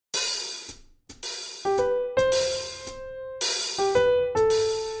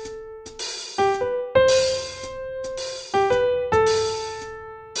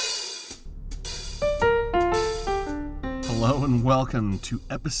welcome to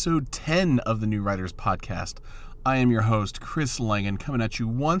episode 10 of the New Writers Podcast. I am your host, Chris Langan, coming at you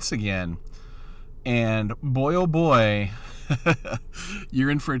once again. And boy, oh boy, you're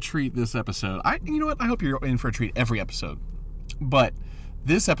in for a treat this episode. You know what? I hope you're in for a treat every episode. But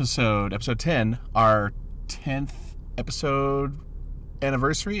this episode, episode 10, our 10th episode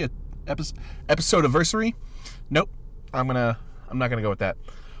anniversary, episode anniversary. Nope, I'm not gonna go with that.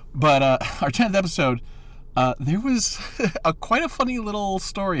 But our 10th episode, there was quite a funny little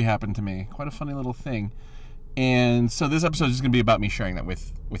story happened to me, quite a funny little thing, and so this episode is just gonna be about me sharing that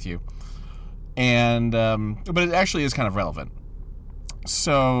with you. And but it actually is kind of relevant.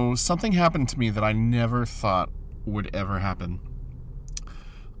 So something happened to me that I never thought would ever happen.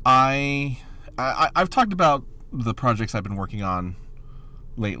 I've talked about the projects I've been working on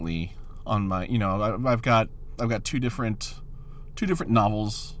lately on my, I've got two different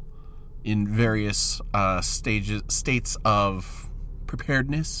novels in various states of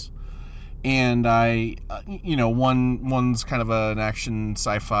preparedness, and one's kind of an action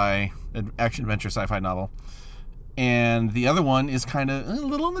adventure sci-fi novel, and the other one is kind of a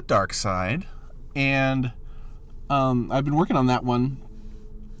little on the dark side, and I've been working on that one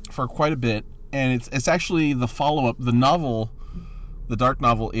for quite a bit, and it's actually the follow-up. The novel, the dark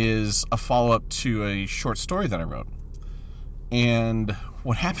novel, is a follow-up to a short story that I wrote. And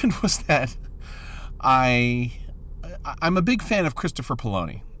what happened was that I'm a big fan of Christopher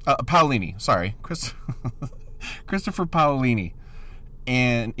Paolini. Christopher Paolini.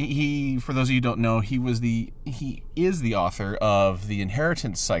 And he, for those of you who don't know, he is the author of the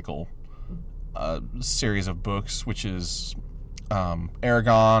Inheritance Cycle series of books, which is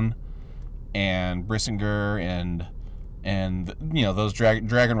Aragon and Brissinger and those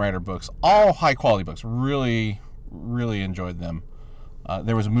Dragon Rider books, all high quality books. Really enjoyed them.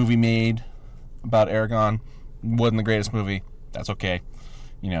 There was a movie made about Aragon. Wasn't the greatest movie. That's okay.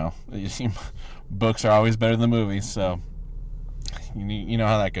 Books are always better than movies, so you know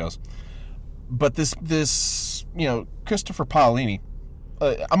how that goes. But this Christopher Paolini,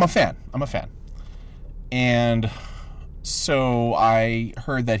 I'm a fan. And so I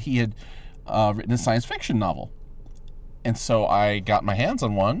heard that he had written a science fiction novel, and so I got my hands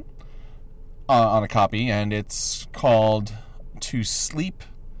on one, on a copy, and it's called To Sleep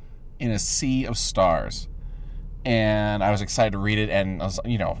in a Sea of Stars. And I was excited to read it, and I was,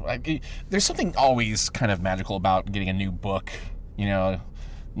 there's something always kind of magical about getting a new book, and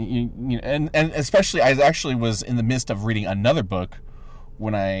especially I actually was in the midst of reading another book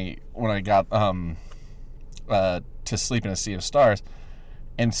when I got To Sleep in a Sea of Stars,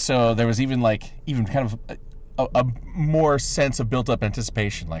 and so there was even kind of a more sense of built up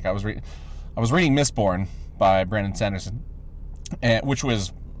anticipation. Like I was reading Mistborn by Brandon Sanderson, which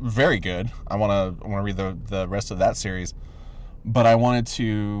was very good. I want to read the rest of that series, but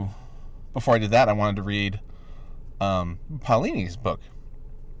before I did that, I wanted to read Paolini's book.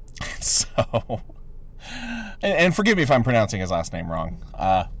 So, and forgive me if I'm pronouncing his last name wrong.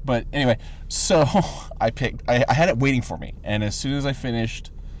 But anyway, so I had it waiting for me, and as soon as I finished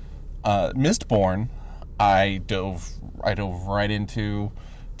Mistborn, I dove right into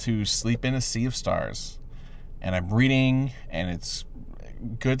To Sleep in a Sea of Stars, and I'm reading, and it's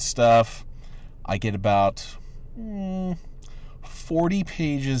good stuff. I get about 40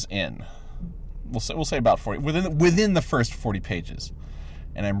 pages in. We'll say about 40 within the first 40 pages,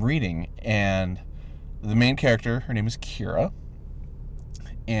 and I'm reading, and the main character, her name is Kira,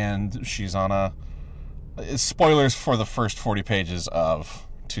 and she's on spoilers for the first 40 pages of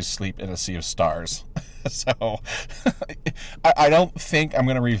To Sleep in a Sea of Stars. So I don't think I'm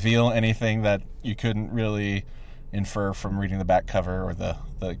going to reveal anything that you couldn't really infer from reading the back cover or the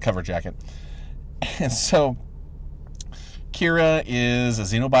cover jacket. And so Kira is a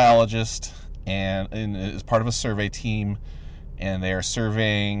xenobiologist and is part of a survey team, and they are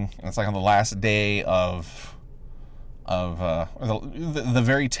surveying, and it's like on the last day of the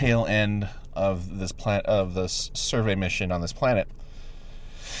very tail end of this survey mission on this planet,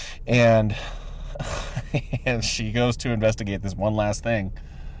 and she goes to investigate this one last thing.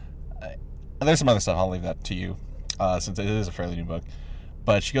 There's some other stuff, I'll leave that to you, since it is a fairly new book.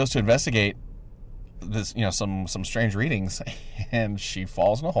 But she goes to investigate this, some strange readings, and she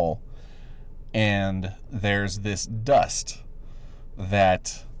falls in a hole, and there's this dust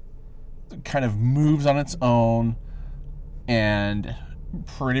that kind of moves on its own and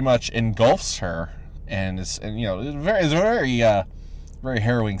pretty much engulfs her, and it's a very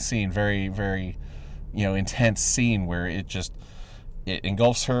harrowing scene, very, very intense scene where it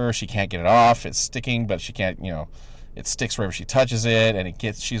engulfs her. She can't get it off. It's sticking, but she can't, it sticks wherever she touches it, and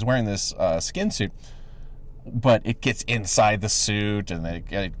she's wearing this skin suit. but it gets inside the suit, and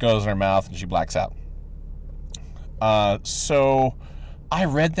it goes in her mouth, and she blacks out. So I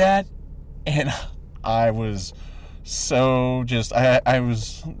read that, and I was so just, I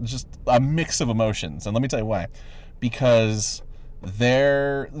was just a mix of emotions. And let me tell you why. Because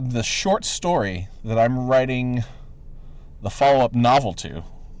the short story that I'm writing the follow-up novel to,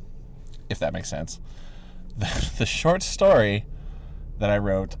 if that makes sense, the short story that I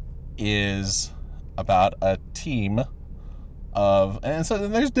wrote is about a team of, and so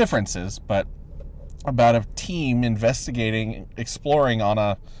there's differences, but about a team exploring on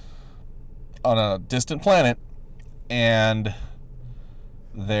a distant planet, and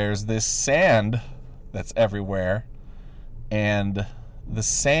there's this sand that's everywhere, and the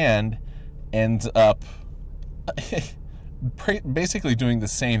sand ends up basically doing the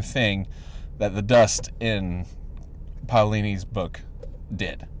same thing that the dust in Paolini's book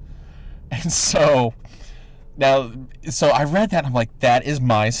did. And so I read that, and I'm like, that is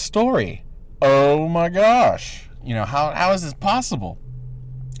my story. Oh my gosh. How is this possible?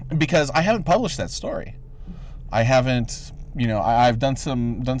 Because I haven't published that story. I haven't, I've done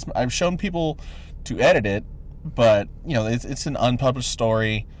some, I've shown people to edit it, but, it's an unpublished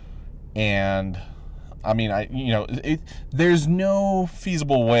story, and I mean, there's no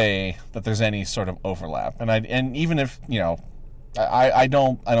feasible way that there's any sort of overlap. And even if, I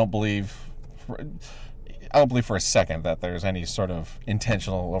don't believe for a second that there's any sort of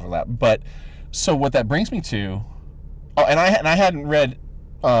intentional overlap. But so what that brings me to, and I hadn't read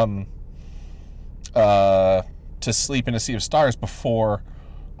To Sleep in a Sea of Stars before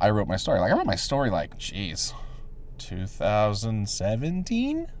I wrote my story. Like, I wrote my story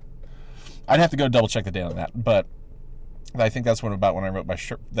 2017. I'd have to go double check the date on that, but I think that's when I wrote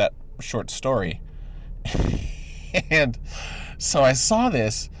that short story. And so I saw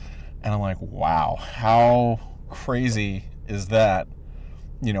this, and I'm like, wow, how crazy is that?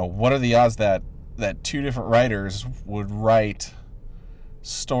 What are the odds that two different writers would write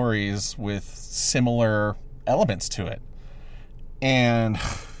stories with similar elements to it? And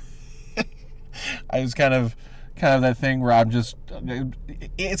I was kind of that thing where I'm just,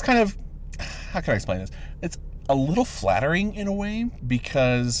 it's kind of, how can I explain this? It's a little flattering in a way,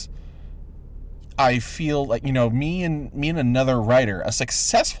 because I feel like, me and another writer, a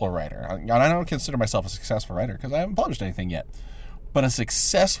successful writer, and I don't consider myself a successful writer because I haven't published anything yet, but a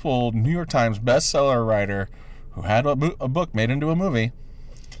successful New York Times bestseller writer who had a book made into a movie,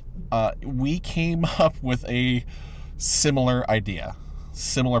 we came up with a similar idea,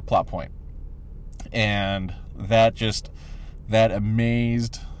 similar plot point. And that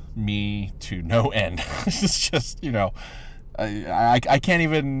amazed me to no end. It's just, I can't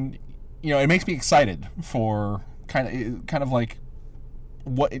even, it makes me excited for kind of like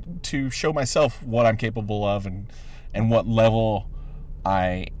what to show myself what I'm capable of, and what level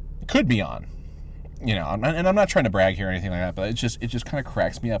I could be on. And I'm not trying to brag here or anything like that, but it just kind of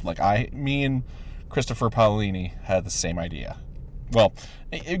cracks me up. Like, me and Christopher Paolini had the same idea. Well,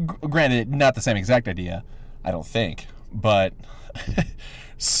 granted, not the same exact idea, I don't think, but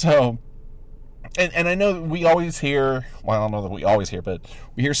so, and I know that we always hear, well, I don't know that we always hear, but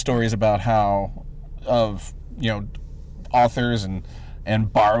we hear stories about authors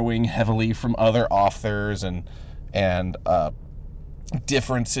and borrowing heavily from other authors, and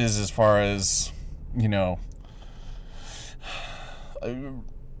differences as far as, I don't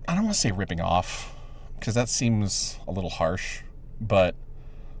want to say ripping off, because that seems a little harsh, but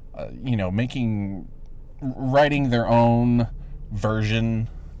writing their own version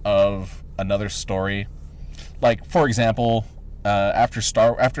of another story. Like, for example, after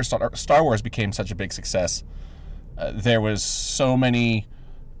Star Wars became such a big success, there was so many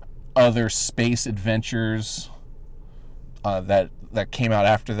other space adventures that came out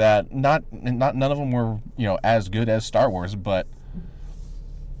after that. None of them were as good as Star Wars, but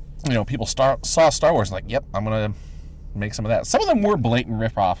people saw Star Wars and like, yep, I'm gonna make some of that. Some of them were blatant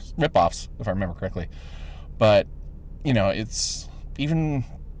rip-offs, if I remember correctly. But it's even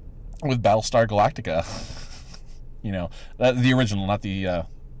with Battlestar Galactica, the original, not the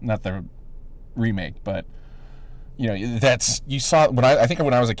remake, but that's, you saw when I think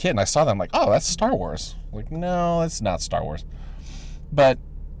when I was a kid and I saw that, I'm like, oh, that's Star Wars. Like, no, that's not Star Wars. But,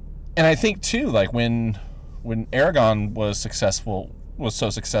 and I think too, like when Aragon was so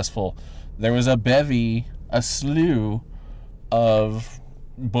successful, there was a slew of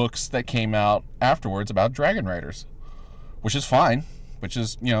books that came out afterwards about dragon riders, which is fine, which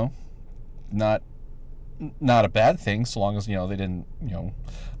is, not a bad thing, so long as, they didn't,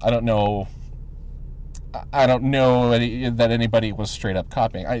 I don't know that anybody was straight up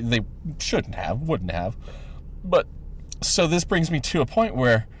copying. They wouldn't have, But so this brings me to a point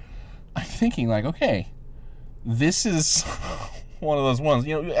where I'm thinking like, okay, this is one of those ones,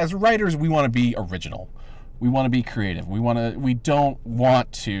 as writers, we want to be original. We want to be creative. We don't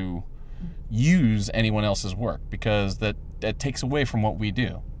want to use anyone else's work because that takes away from what we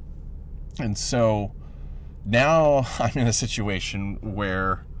do. And so now I'm in a situation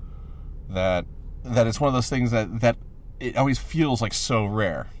where that it's one of those things that it always feels like so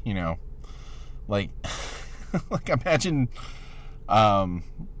rare, like like imagine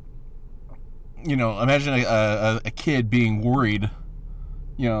imagine a kid being worried,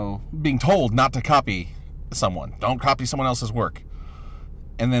 being told not to copy someone. Don't copy someone else's work.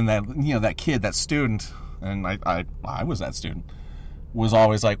 And then that kid, that student, and I was that student, was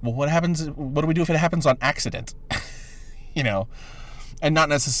always like, well, what do we do if it happens on accident? And not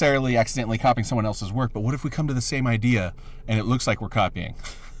necessarily accidentally copying someone else's work, but what if we come to the same idea and it looks like we're copying?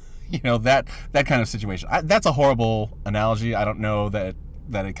 That kind of situation. That's a horrible analogy. I don't know that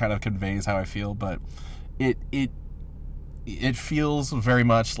it kind of conveys how I feel, but it feels very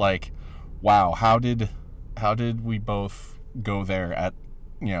much like, wow, how did we both go there at,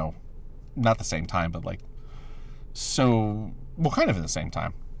 not the same time, but kind of at the same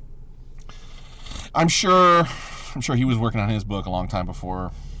time. I'm sure he was working on his book a long time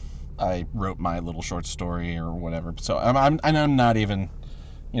before I wrote my little short story or whatever. So I'm not even,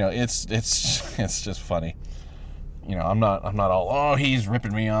 it's just funny. I'm not all, oh, he's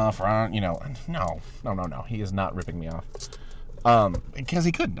ripping me off, or, no, he is not ripping me off. Because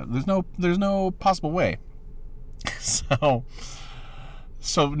he couldn't. There's no possible way. So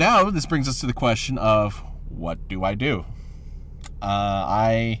now this brings us to the question of, what do I do?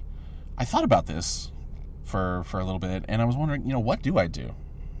 I thought about this for a little bit, and I was wondering, what do I do?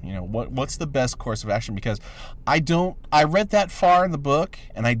 What's the best course of action? Because I read that far in the book,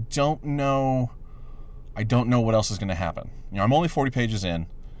 and I don't know what else is going to happen. I'm only 40 pages in,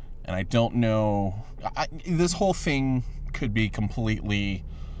 and I don't know. This whole thing could be completely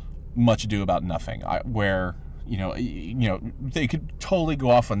much ado about nothing. Where they could totally go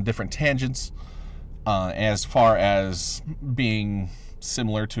off on different tangents, as far as being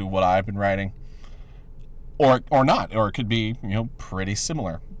similar to what I've been writing, or not, or it could be pretty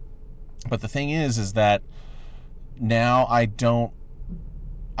similar. But the thing is that now I don't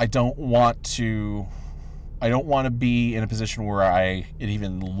want to be in a position where it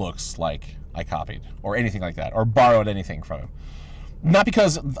even looks like I copied or anything like that, or borrowed anything from him. Not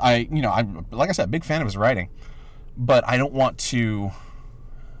because I'm, like I said, a big fan of his writing, but I don't want to.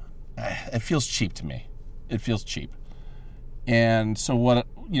 It feels cheap to me. It feels cheap. And so what,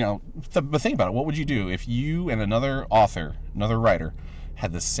 but think about it. What would you do if you and another author, another writer,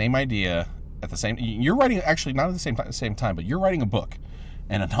 had the same idea you're writing, actually not at the same time, but you're writing a book,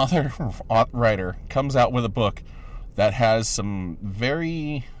 and another writer comes out with a book that has some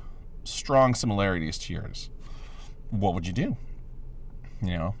very strong similarities to yours? What would you do?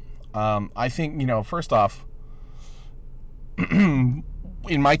 I think, first off,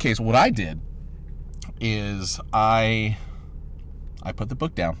 in my case, what I did is I put the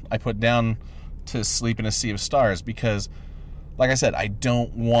book down. I put down To Sleep in a Sea of Stars because, like I said, I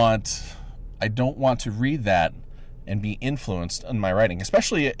don't want to read that and be influenced in my writing,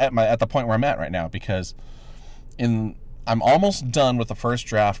 especially at the point where I'm at right now, because I'm almost done with the first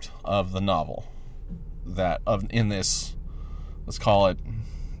draft of the novel in this, let's call it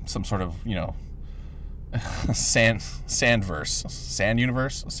some sort of sandy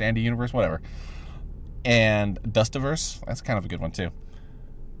universe, whatever, and Dustiverse. That's kind of a good one too.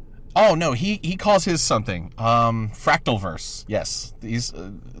 Oh no, he calls his something Fractalverse. Yes,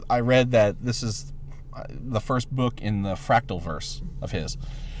 I read that this is the first book in the Fractalverse of his.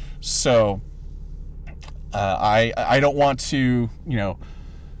 So I don't want to,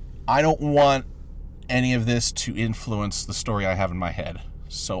 I don't want any of this to influence the story I have in my head.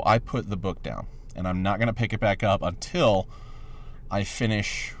 So I put the book down, and I'm not going to pick it back up until I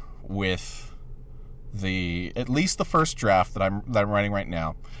finish with at least the first draft that I'm writing right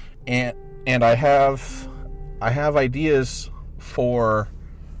now. And I have ideas for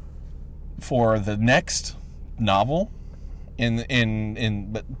the next novel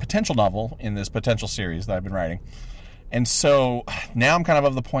in potential novel in this potential series that I've been writing. And so now I'm kind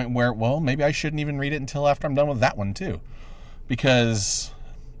of the point where, well, maybe I shouldn't even read it until after I'm done with that one too, because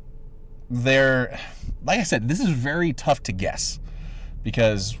like I said, this is very tough to guess,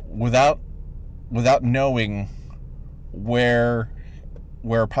 because without knowing where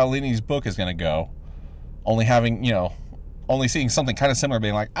Paolini's book is going to go, only seeing something kind of similar,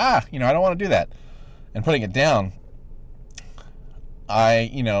 being like, I don't want to do that, and putting it down,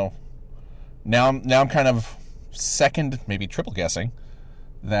 now I'm kind of second, maybe triple guessing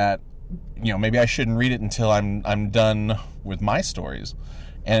that, maybe I shouldn't read it until I'm done with my stories.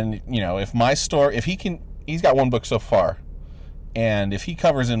 And, he's got one book so far, and if he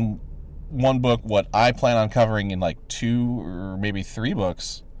covers in one book what I plan on covering in like 2 or maybe 3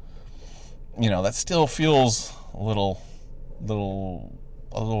 books, that still feels a little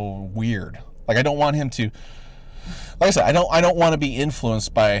weird. Like, I don't want him to, like I said, I don't want to be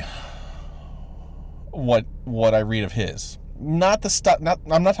influenced by what I read of his. Not the stuff.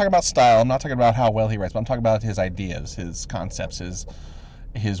 I'm not talking about style. I'm not talking about how well he writes. But I'm talking about his ideas, his concepts,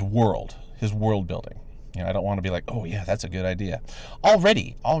 his world building. I don't want to be like, oh yeah, that's a good idea.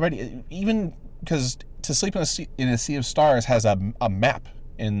 Already, even because To Sleep in a Sea of Stars has a map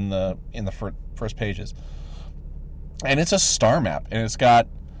in the first pages, and it's a star map, and it's got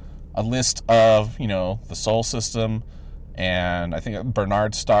a list of the Sol system, and I think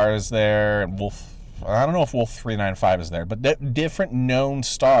Bernard's star is there, and Wolf. I don't know if Wolf 395 is there, but different known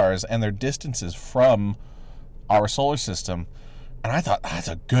stars and their distances from our solar system. And I thought, that's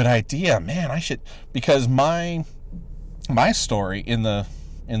a good idea, man. I should, because my story in the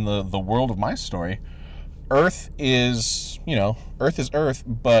world of my story, Earth is Earth,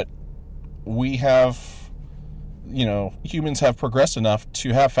 but we have, humans have progressed enough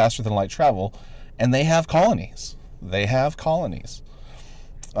to have faster than light travel, and they have colonies.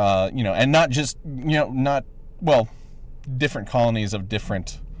 And not just, different colonies of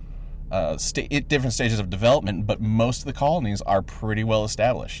different different stages of development, but most of the colonies are pretty well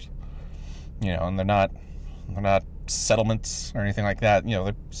established, and they're not settlements or anything like that.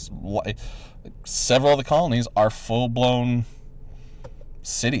 Several of the colonies are full-blown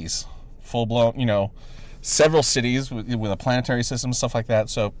cities, several cities with a planetary system, stuff like that.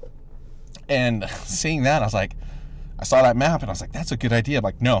 So, and seeing that, I saw that map and I was like, that's a good idea. I'm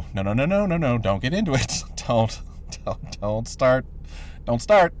like, no, don't get into it. Don't start.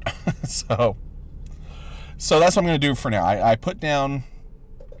 So that's what I'm going to do for now. I put down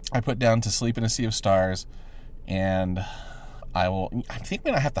To Sleep in a Sea of Stars, and I think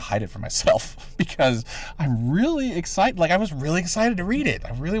I'm going to have to hide it from myself because I'm really excited. Like, I was really excited to read it.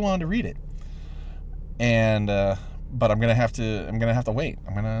 I really wanted to read it. And, but I'm going to have to wait.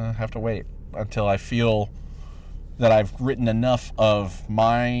 I'm going to have to wait until I feel that I've written enough of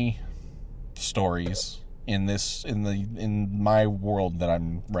my stories in my world that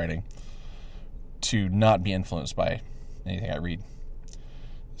I'm writing to not be influenced by anything I read.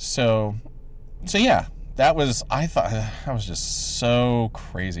 So yeah, I thought that was just so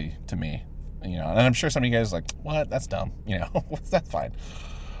crazy to me, and I'm sure some of you guys are like, what? That's dumb, that's fine.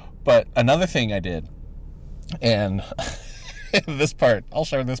 But another thing I did, and this part, I'll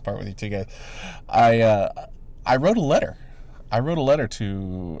share this part with you too, guys. I wrote a letter.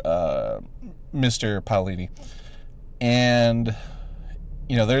 To Mr. Paolini, and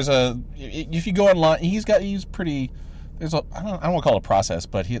if you go online, he's got I don't want to call it a process,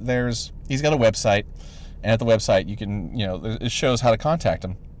 but he's got a website, and at the website you can it shows how to contact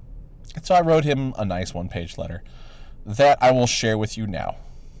him. And so I wrote him a nice 1-page letter that I will share with you now.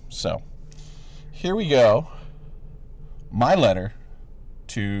 So here we go. My letter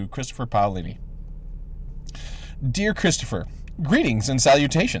to Christopher Paolini. Dear Christopher, greetings and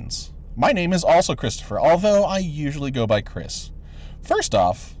salutations. My name is also Christopher, although I usually go by Chris. First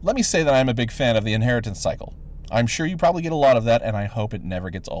off, let me say that I'm a big fan of the inheritance cycle. I'm sure you probably get a lot of that, and I hope it never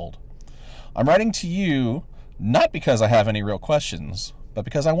gets old. I'm writing to you not because I have any real questions, but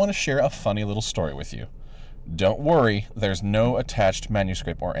because I want to share a funny little story with you. Don't worry, there's no attached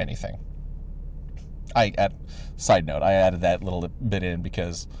manuscript or anything. Side note, I added that little bit in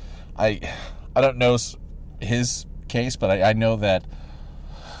because I don't know his case, but I know that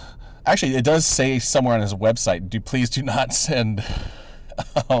actually it does say somewhere on his website, please do not send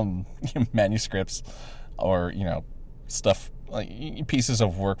manuscripts or stuff, like pieces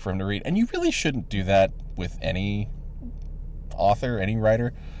of work for him to read. And you really shouldn't do that with any author, any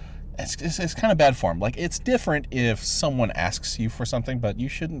writer. It's kind of bad form. Like, it's different if someone asks you for something, but you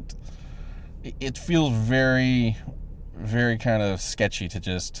shouldn't. It feels very, very kind of sketchy to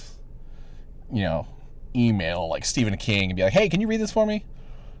just email like Stephen King and be like, hey, can you read this for me?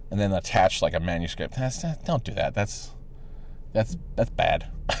 And then attach like a manuscript. Don't do that. That's bad.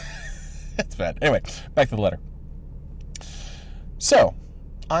 That's bad. Anyway, back to the letter. So,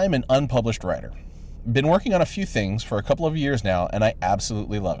 I'm an unpublished writer. Been working on a few things for a couple of years now, and I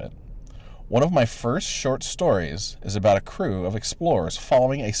absolutely love it. One of my first short stories is about a crew of explorers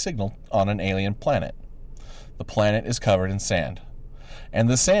following a signal on an alien planet. The planet is covered in sand, and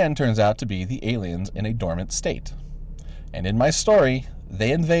the sand turns out to be the aliens in a dormant state. And in my story,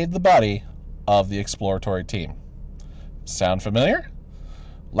 they invade the body of the exploratory team. Sound familiar?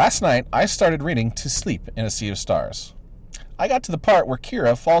 Last night, I started reading To Sleep in a Sea of Stars. I got to the part where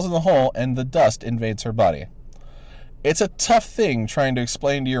Kira falls in the hole and the dust invades her body. It's a tough thing trying to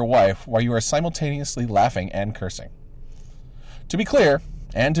explain to your wife while you are simultaneously laughing and cursing. To be clear,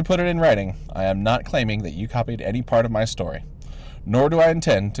 and to put it in writing, I am not claiming that you copied any part of my story, nor do I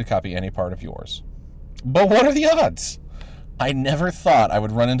intend to copy any part of yours. But what are the odds? I never thought I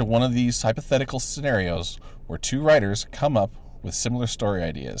would run into one of these hypothetical scenarios where two writers come up with similar story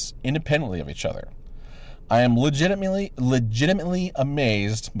ideas, independently of each other. I am legitimately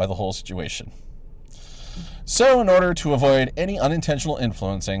amazed by the whole situation. So, in order to avoid any unintentional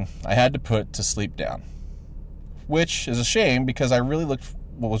influencing, I had to put To Sleep down. Which is a shame because I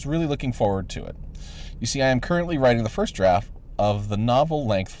was really looking forward to it. You see, I am currently writing the first draft of the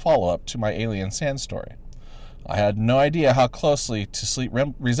novel-length follow-up to my Alien Sand story. I had no idea how closely To Sleep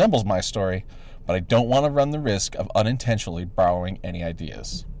resembles my story, but I don't want to run the risk of unintentionally borrowing any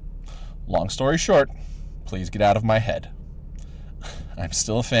ideas. Long story short, please get out of my head. I'm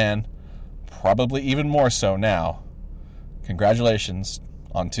still a fan, probably even more so now. Congratulations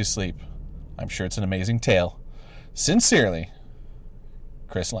on To Sleep. I'm sure it's an amazing tale. Sincerely,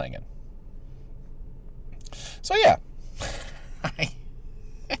 Chris Langan. So yeah,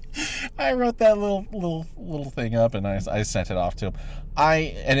 I wrote that little thing up and I sent it off to him.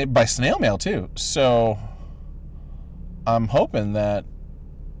 By snail mail too. So I'm hoping that,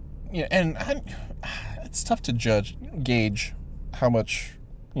 it's tough to gauge how much,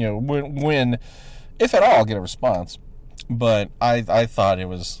 when, if at all, I'll get a response. But I thought it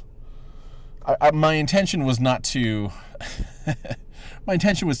was, my intention was not to, my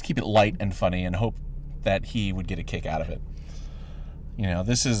intention was to keep it light and funny and hope that he would get a kick out of it.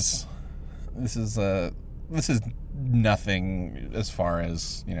 This is nothing as far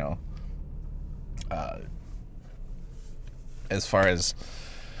as,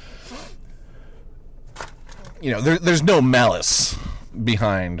 there's no malice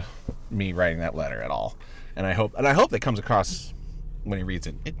behind me writing that letter at all. And I hope that comes across when he reads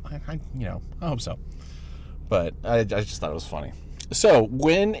it. I hope so. But I just thought it was funny. So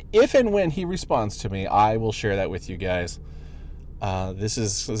if and when he responds to me, I will share that with you guys. This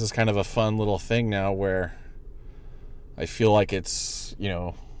is kind of a fun little thing now where I feel like it's,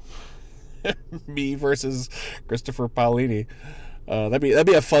 me versus Christopher Paolini. That'd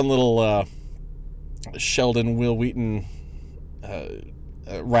be a fun little Sheldon Will Wheaton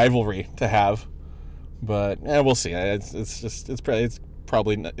rivalry to have. But we'll see. It's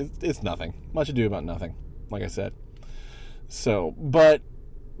nothing. Much ado about nothing, like I said. So, but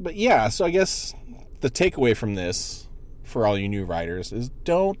yeah. So I guess the takeaway from this, for all you new writers, is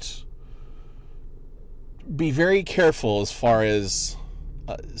don't be very careful as far as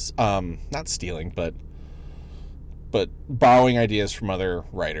not stealing, but borrowing ideas from other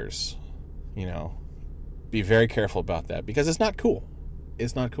writers. Be very careful about that because it's not cool.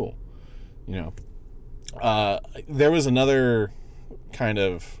 It's not cool. There was another kind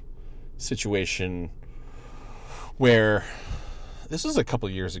of situation where this was a couple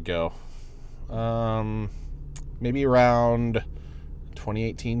years ago, maybe around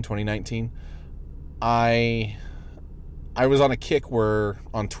 2018, 2019. I was on a kick where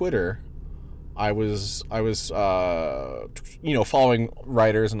on Twitter I was following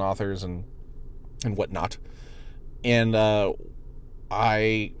writers and authors and whatnot, and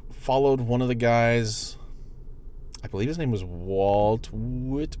I followed one of the guys. I believe his name was Walt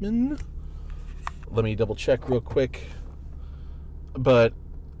Whitman. Let me double check real quick. But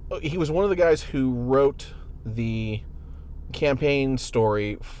he was one of the guys who wrote the campaign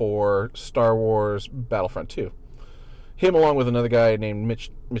story for Star Wars Battlefront 2. Him along with another guy named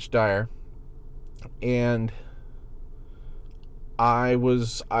Mitch Dyer. And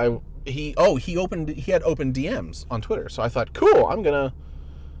he had open DMs on Twitter. So I thought, cool, I'm gonna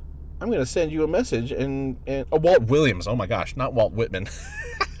send you a message and Walt Williams. Oh my gosh, not Walt Whitman.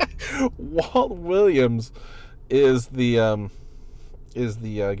 Walt Williams is the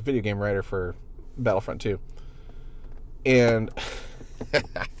video game writer for Battlefront 2. And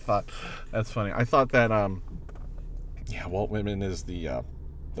I thought that's funny. I thought that Walt Whitman is the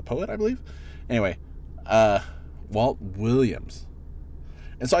poet, I believe. Anyway, Walt Williams.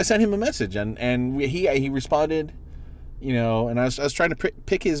 And so I sent him a message and he responded. And I was trying to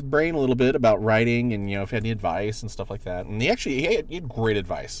pick his brain a little bit about writing and, if he had any advice and stuff like that. And he had great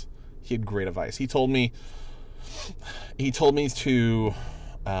advice. He had great advice. He told me to,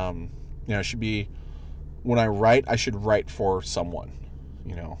 should be, when I write, I should write for someone,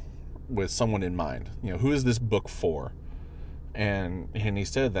 with someone in mind. Who is this book for? And he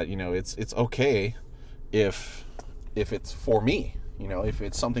said that, it's okay if if it's for me, if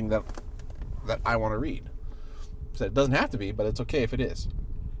it's something that I want to read. So it doesn't have to be, but it's okay if it is.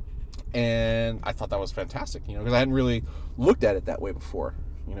 And I thought that was fantastic, because I hadn't really looked at it that way before.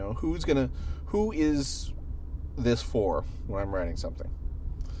 Who is this for when I'm writing something?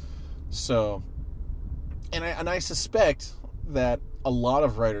 So, and I suspect that a lot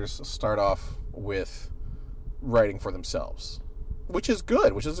of writers start off with writing for themselves, which is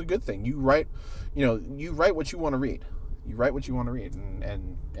good, which is a good thing. You write what you want to read. You write what you want to read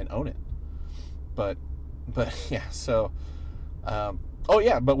and own it. But yeah, so,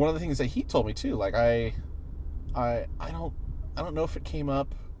 but one of the things that he told me too, like I don't know if it came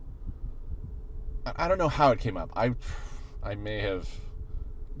up. I don't know how it came up. I may have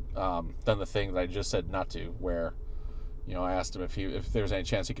done the thing that I just said not to, where, I asked him if there was any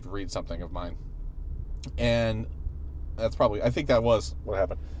chance he could read something of mine, and I think that was what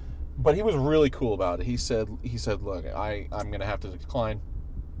happened. But he was really cool about it. He said, look, I'm going to have to decline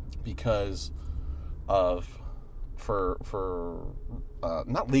because for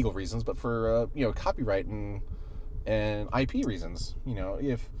not legal reasons, but for copyright and IP reasons.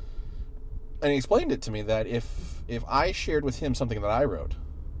 And he explained it to me that if I shared with him something that I wrote,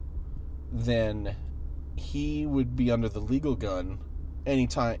 then he would be under the legal gun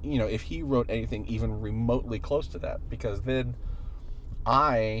anytime, if he wrote anything even remotely close to that, because then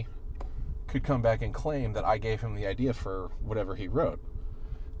I could come back and claim that I gave him the idea for whatever he wrote.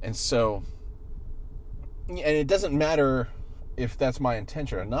 And so, and it doesn't matter if that's my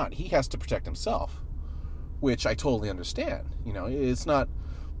intention or not. He has to protect himself, which I totally understand. It's not,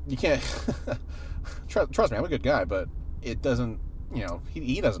 you can't, trust me, I'm a good guy, but it doesn't,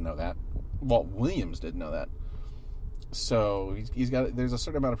 he doesn't know that. Walt Williams didn't know that. So there's a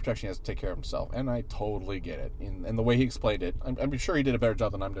certain amount of protection he has to take care of himself, and I totally get it. And the way he explained it, I'm sure he did a better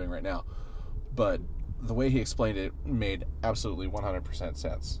job than I'm doing right now, but the way he explained it made absolutely 100%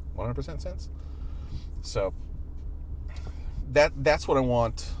 sense. 100% sense? So that's what I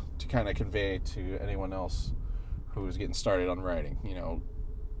want to kind of convey to anyone else who's getting started on writing.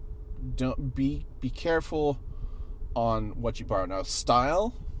 Don't be careful on what you borrow. Now,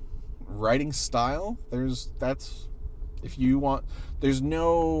 writing style, there's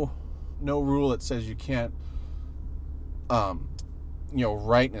no rule that says you can't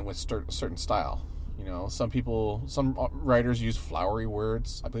write in with certain style. Some writers use flowery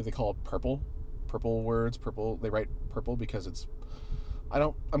words. I believe they call it purple words. They write purple because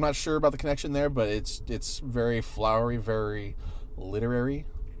I'm not sure about the connection there, but it's very flowery, very literary.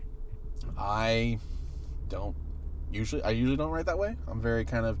 I usually don't write that way. I'm very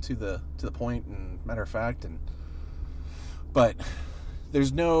kind of to the point and matter of fact, but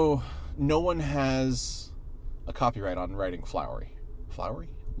there's no one has a copyright on writing flowery,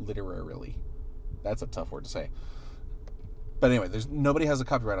 literarily. That's a tough word to say. But anyway, nobody has a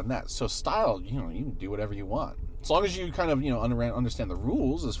copyright on that. So style, you can do whatever you want, as long as you kind of understand the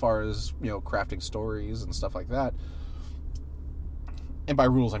rules as far as crafting stories and stuff like that. And by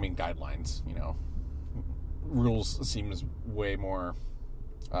rules, I mean guidelines. Rules seems way more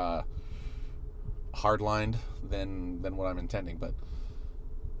hard-lined than what I'm intending. But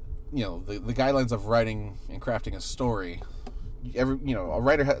the guidelines of writing and crafting a story, a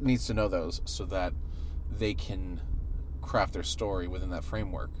writer needs to know those so that they can craft their story within that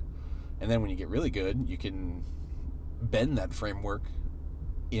framework. And then when you get really good, you can bend that framework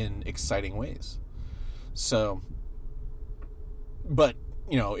in exciting ways. So, but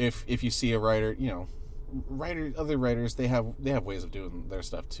if you see a writer, other writers, they have ways of doing their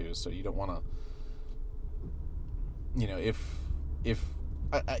stuff too. So you don't want to, if it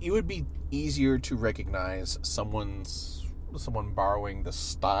would be easier to recognize someone borrowing the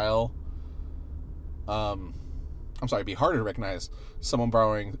style. It'd be harder to recognize someone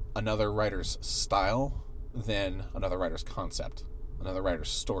borrowing another writer's style than another writer's concept, another writer's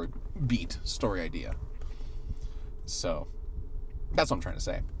story idea. So that's what I'm trying to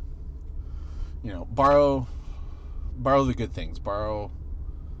say. Borrow the good things. Borrow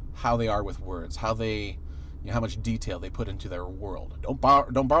how they are with words, how much detail they put into their world. Don't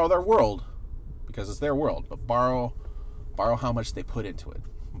borrow their world because it's their world, but borrow how much they put into it.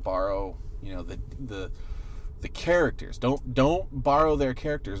 Borrow, the characters. Don't borrow their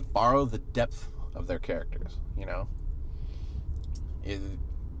characters. Borrow the depth of their characters. This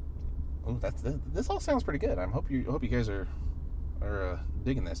all sounds pretty good. I hope you guys are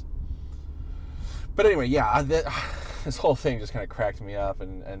digging this. But anyway, yeah, this whole thing just kind of cracked me up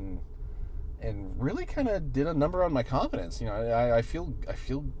and really kind of did a number on my confidence. I feel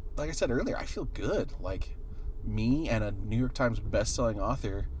like I said earlier, I feel good. Like me and a New York Times best-selling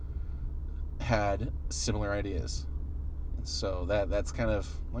author had similar ideas. So that's kind of,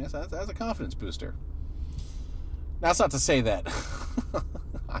 like I said, that's a confidence booster. Now, that's not to say that,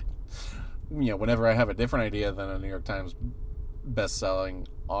 whenever I have a different idea than a New York Times best-selling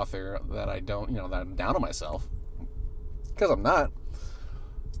author, that I don't, that I'm down on myself, because I'm not.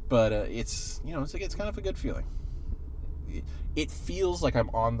 But it's kind of a good feeling. It feels like I'm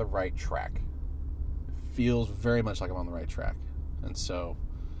on the right track. It feels very much like I'm on the right track, and so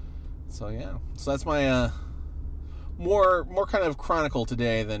yeah. So that's my more kind of chronicle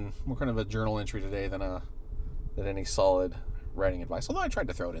today than more kind of a journal entry today than any solid writing advice. Although I tried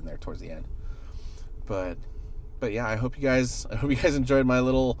to throw it in there towards the end. But yeah, I hope you guys enjoyed my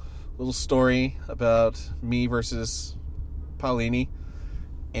little story about me versus Paulini.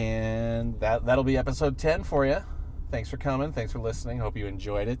 And that'll be episode 10 for you. Thanks for coming. Thanks for listening. Hope you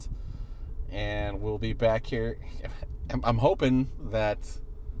enjoyed it. And we'll be back here. I'm hoping that,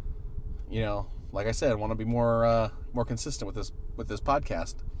 like I said, I want to be more consistent with this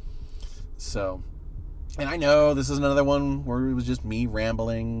podcast. So, and I know this is another one where it was just me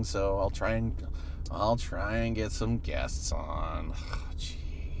rambling. So I'll try and get some guests on.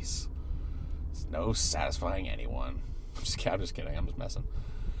 Jeez, it's no satisfying anyone. I'm just kidding. I'm just messing.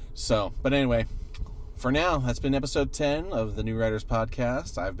 So, but anyway, for now, that's been episode 10 of the New Writers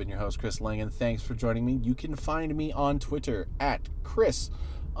Podcast. I've been your host, Chris Langan. Thanks for joining me. You can find me on Twitter at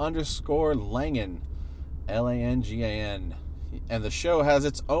Chris_Langan, Langan. And the show has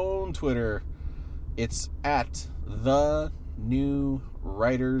its own Twitter. It's at The New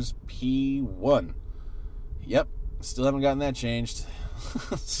Writers P1. Yep, still haven't gotten that changed.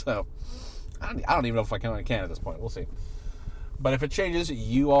 So, I don't even know if I can at this point. We'll see. But if it changes,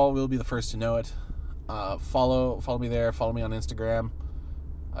 you all will be the first to know it. Follow me there. Follow me on Instagram.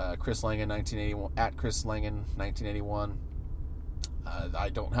 Chris Langan 1981 at Chris Langan 1981. I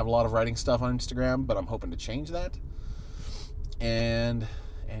don't have a lot of writing stuff on Instagram, but I'm hoping to change that. And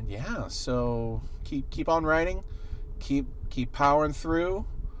yeah, so keep on writing. Keep powering through.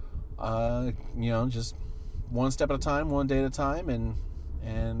 Just one step at a time, one day at a time, and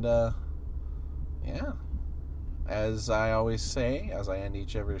yeah. As I always say, as I end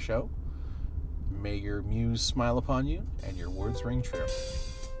each every show, may your muse smile upon you and your words ring true.